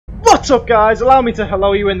What's up, guys? Allow me to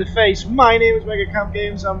hello you in the face. My name is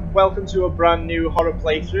Megacamgamz and welcome to a brand new horror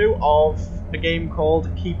playthrough of a game called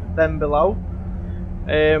Keep Them Below.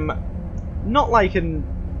 Not liking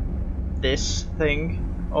this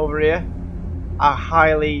thing over here. I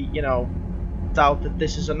highly, doubt that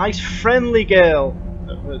this is a nice friendly girl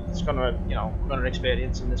that's gonna, gonna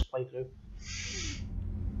experience in this playthrough.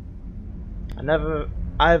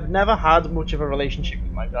 I've never had much of a relationship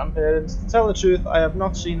with my grandparents. To tell the truth, I have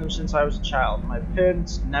not seen them since I was a child. My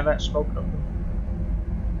parents never spoke of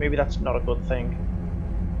them. Maybe that's not a good thing.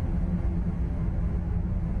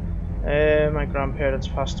 My grandparents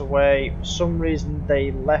passed away. For some reason,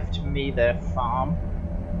 they left me their farm.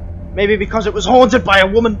 Maybe because it was haunted by a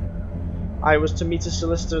woman. I was to meet a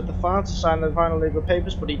solicitor at the farm to sign the final legal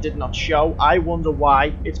papers, but he did not show. I wonder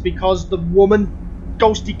why. It's because the woman,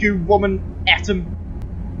 ghosty goo woman, ate him.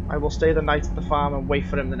 I will stay the night at the farm and wait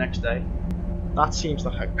for him the next day. That seems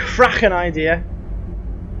like a cracking idea.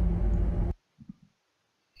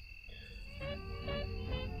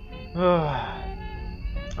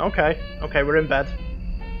 Okay, we're in bed.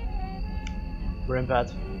 We're in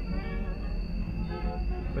bed.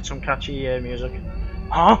 With some catchy music.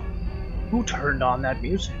 Huh? Who turned on that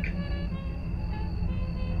music?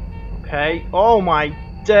 Okay. Oh my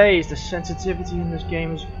days, the sensitivity in this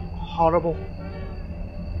game is horrible.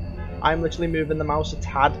 I'm literally moving the mouse a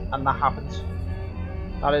tad and that happens.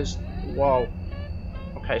 That is... whoa.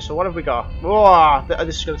 Okay, so what have we got? Whoa,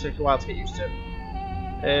 this is going to take a while to get used to.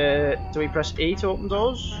 Do we press E to open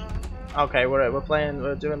doors? Okay,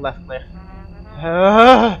 we're doing left click.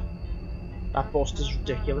 That bust is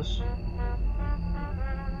ridiculous.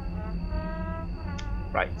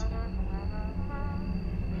 Right.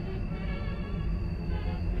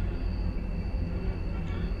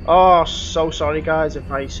 Oh, so sorry guys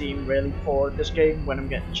if I seem really poor at this game when I'm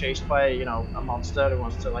getting chased by, a monster who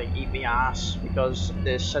wants to eat me ass, because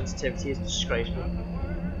this sensitivity is disgraceful.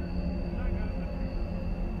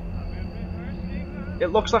 It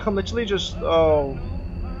looks like I'm literally just, oh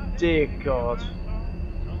dear God.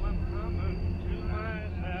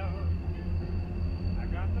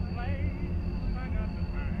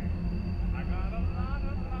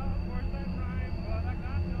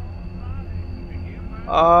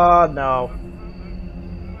 Oh no.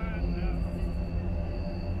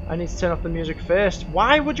 I need to turn off the music first.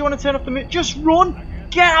 Why would you want to turn off the music? Just run!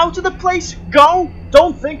 Get out of the place! Go!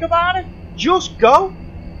 Don't think about it! Just go!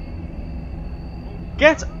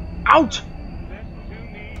 Get out!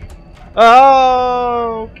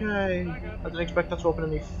 Oh, okay. I didn't expect that to open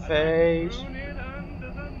in my face.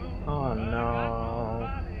 Oh no.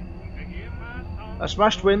 A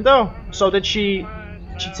smashed window. So did she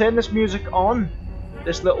turn this music on?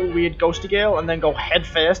 This little weird ghosty girl, and then go head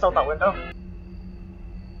first out that window.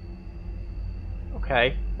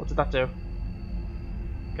 Okay, what did that do?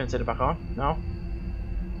 Can I turn it back on? No.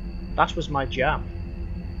 That was my jam.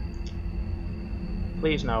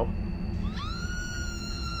 Please no.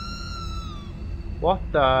 What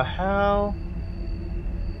the hell?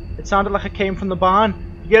 It sounded like it came from the barn.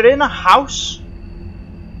 You're in a house?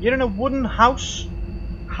 You're in a wooden house?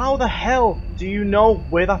 How the hell do you know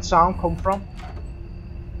where that sound come from?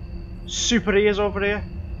 Super ears over here.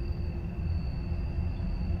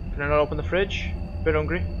 Can I not open the fridge? Bit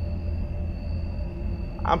hungry.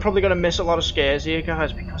 I'm probably gonna miss a lot of scares here,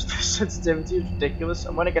 guys, because the sensitivity is ridiculous.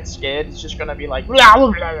 And when it gets scared, it's just gonna be like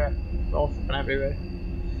all fucking everywhere.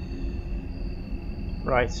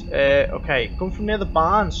 Right. Okay. Come from near the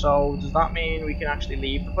barn. So does that mean we can actually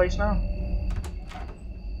leave the place now?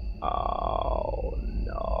 Oh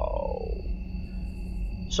no.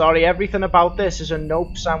 Sorry, everything about this is a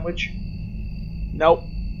nope sandwich. Nope.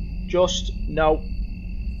 Just no.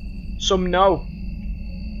 Some no.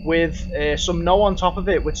 With some no on top of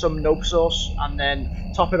it with some nope sauce, and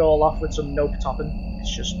then top it all off with some nope topping.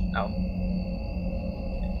 It's just no.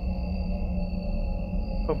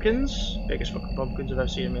 Pumpkins? Biggest fucking pumpkins I've ever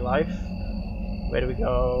seen in my life. Where do we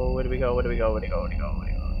go? Where do we go? Where do we go? Where do we go? Where do we go? Where do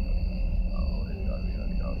we go?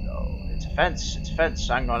 Where do we go? It's a fence. It's a fence.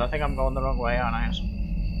 Hang on, I think I'm going the wrong way, aren't I?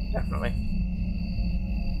 Definitely.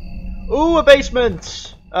 Ooh, a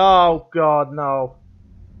basement! Oh god, no.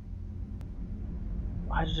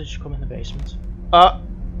 Why did it just come in the basement?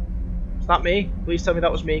 Is that me? Please tell me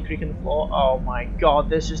that was me creaking the floor. Oh my god,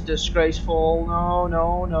 this is disgraceful. No,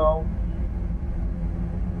 no, no.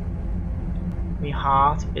 My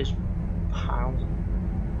heart is pounding.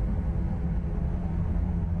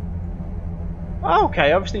 Oh,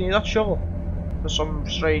 okay, obviously need that shovel. For some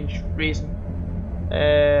strange reason.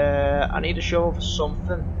 I need a shovel for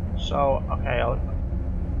something. So, okay,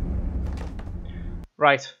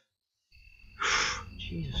 right.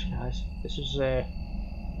 Jesus, guys, this is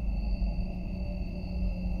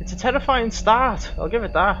it's a terrifying start. I'll give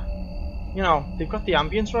it that. You know, they've got the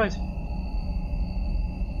ambience right.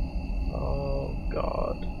 Oh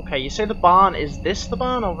God. Okay, you say the barn. Is this the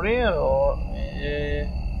barn over here, or? Okay,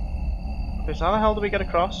 so how the hell do we get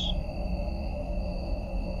across?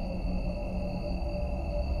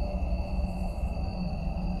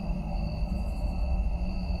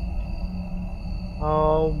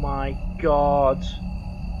 Oh my God.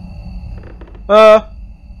 I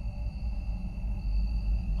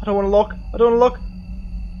don't want to look. I don't want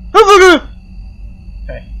to look.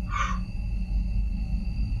 Okay.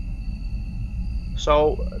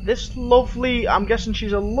 So this lovely, I'm guessing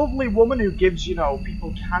she's a lovely woman who gives, you know,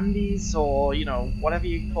 people candies or, you know, whatever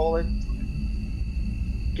you call it.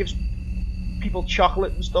 Gives people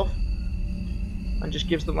chocolate and stuff. And just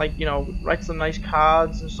gives them, like, you know, writes them nice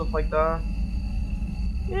cards and stuff like that.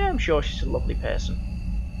 Yeah, I'm sure she's a lovely person.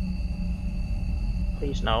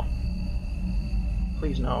 Please no.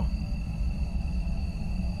 Please no.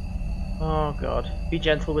 Oh God. Be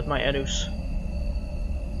gentle with my ANUUUS.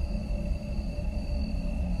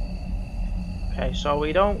 Okay, so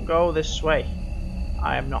we don't go this way.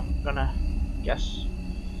 I am not gonna guess.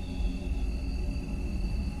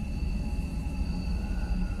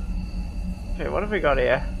 Okay, what have we got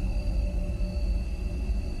here?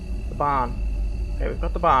 The barn. Okay, we've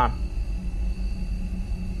got the barn.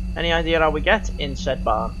 Any idea how we get in said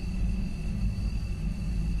barn?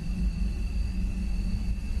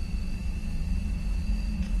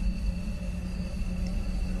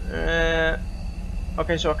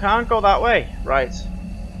 Okay, so I can't go that way, right?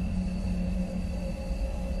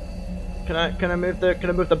 Can I move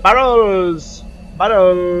the barrels?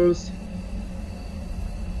 Barrels.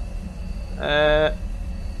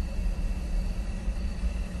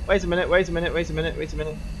 Wait a minute.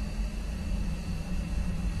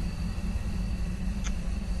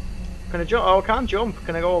 Can I jump? Oh, I can't jump.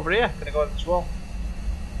 Can I go over here? Can I go over this wall?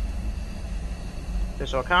 Okay,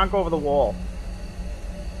 so I can't go over the wall.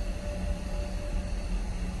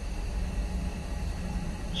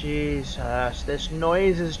 Jesus, this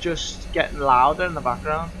noise is just getting louder in the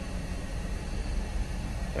background.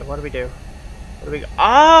 Okay, what do we do? What do we go?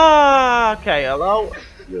 Ah, okay, hello.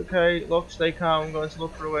 Okay, look, stay calm. I'm going to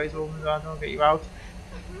look for a way to open the door. Don't get you out.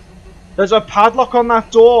 There's a padlock on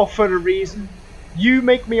that door for a reason. You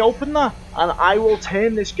make me open that, and I will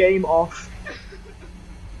turn this game off.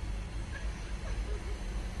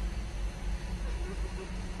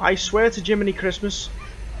 I swear to Jiminy Christmas.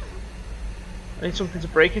 I need something to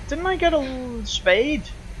break it. Didn't I get a spade?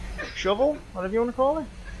 Shovel? Whatever you want to call it.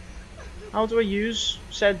 How do I use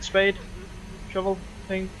said spade? Shovel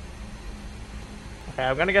thing? Okay,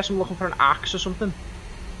 I'm gonna guess I'm looking for an axe or something.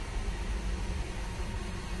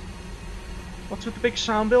 What's with the big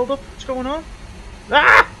sound build up? What's going on?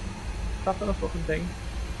 Ah! Tapping a fucking thing.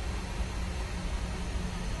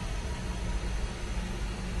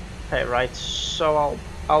 Okay, right, so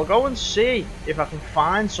I'll go and see if I can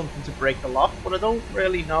find something to break the lock, but I don't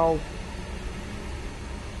really know.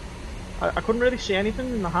 I couldn't really see anything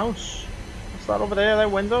in the house. What's that over there? They're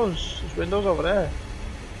windows. There's windows over there.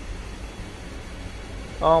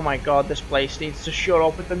 Oh my God, this place needs to shut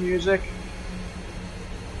up with the music.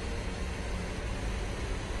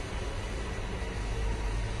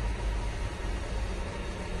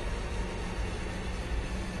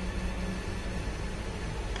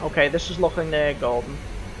 Okay, this is looking golden.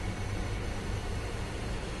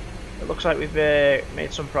 It looks like we've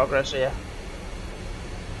made some progress here.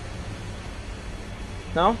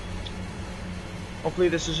 No? Hopefully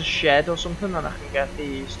this is a shed or something and I can get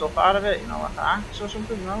the stuff out of it, you know, like an axe or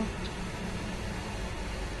something, no?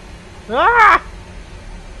 Ah!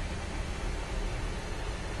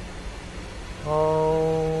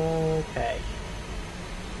 Okay.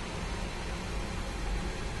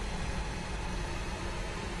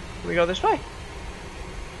 Can we go this way?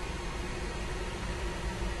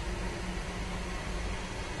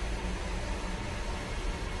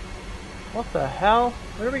 What the hell?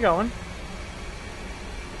 Where are we going?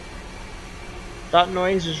 That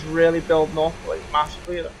noise is really building up, like,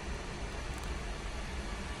 massively.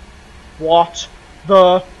 What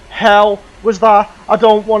the hell was that? I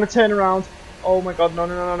don't want to turn around. Oh my God, no.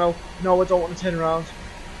 No, I don't want to turn around.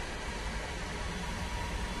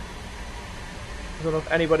 I don't know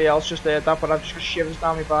if anybody else just heard that, but I've just got shivers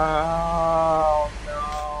down my back. Oh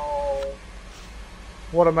no.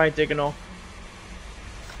 What am I digging up?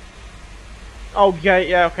 Oh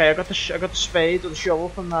yeah, okay. I got the spade or the shovel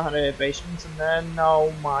from that basement, and then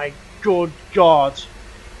oh my good God!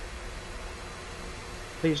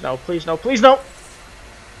 Please no! Please no! Please no!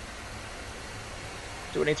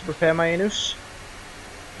 Do I need to prepare my ANUUUS?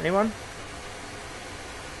 Anyone?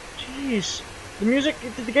 Jeez. The music,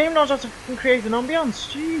 the game knows how to fucking create an ambience.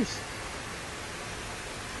 Jeez.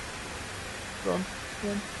 Run,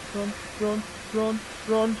 run, run, run, run,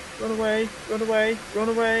 run, run away, run away, run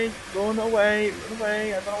away, run away, run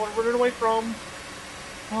away. I don't know what I'm running away from.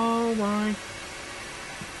 Oh my.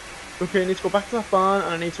 Okay, I need to go back to that barn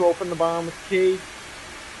and I need to open the barn with the key.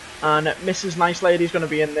 And Mrs. Nice Lady's going to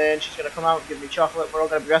be in there and she's going to come out and give me chocolate. We're all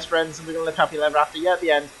going to be best friends and we're going to live happily ever after. Yeah, at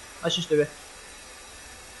the end. Let's just do it.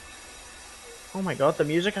 Oh my god, the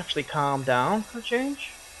music actually calmed down for a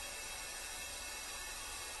change.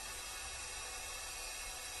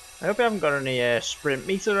 I hope I haven't got any sprint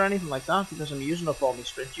meter or anything like that because I'm using up all my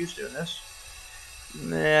sprint juice doing this.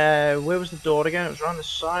 Where was the door again? It was around this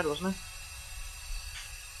side, wasn't it?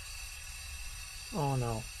 Oh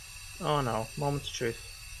no. Oh no. Moment of truth.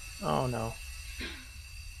 Oh no.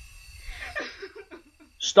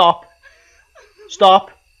 Stop.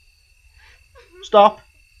 Stop. Stop.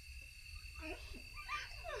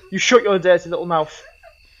 You shut your dirty little mouth.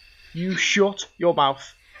 You shut your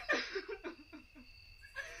mouth.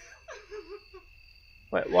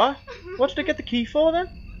 Wait, what? What did I get the key for then?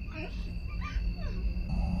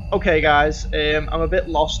 Okay guys, I'm a bit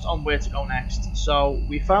lost on where to go next. So,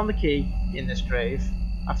 we found the key in this grave.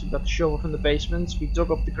 After we got the shovel from the basement, we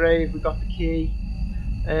dug up the grave, we got the key.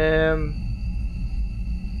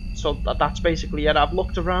 So that's basically it. I've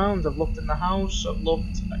looked around, I've looked in the house, I've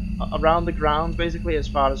looked around the grounds basically as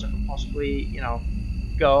far as I can possibly, you know,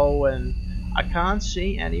 go, and I can't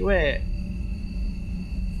see anywhere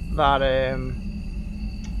that,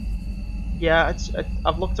 yeah,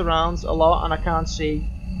 I've looked around a lot and I can't see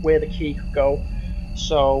where the key could go.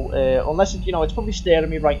 So, unless, you know, it's probably staring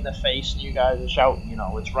me right in the face and you guys are shouting, you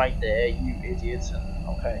know, it's right there, you idiots, and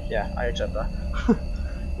okay, yeah, I accept that.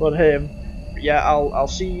 But, yeah, I'll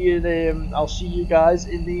see you guys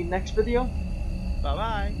in the next video. Bye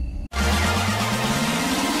bye.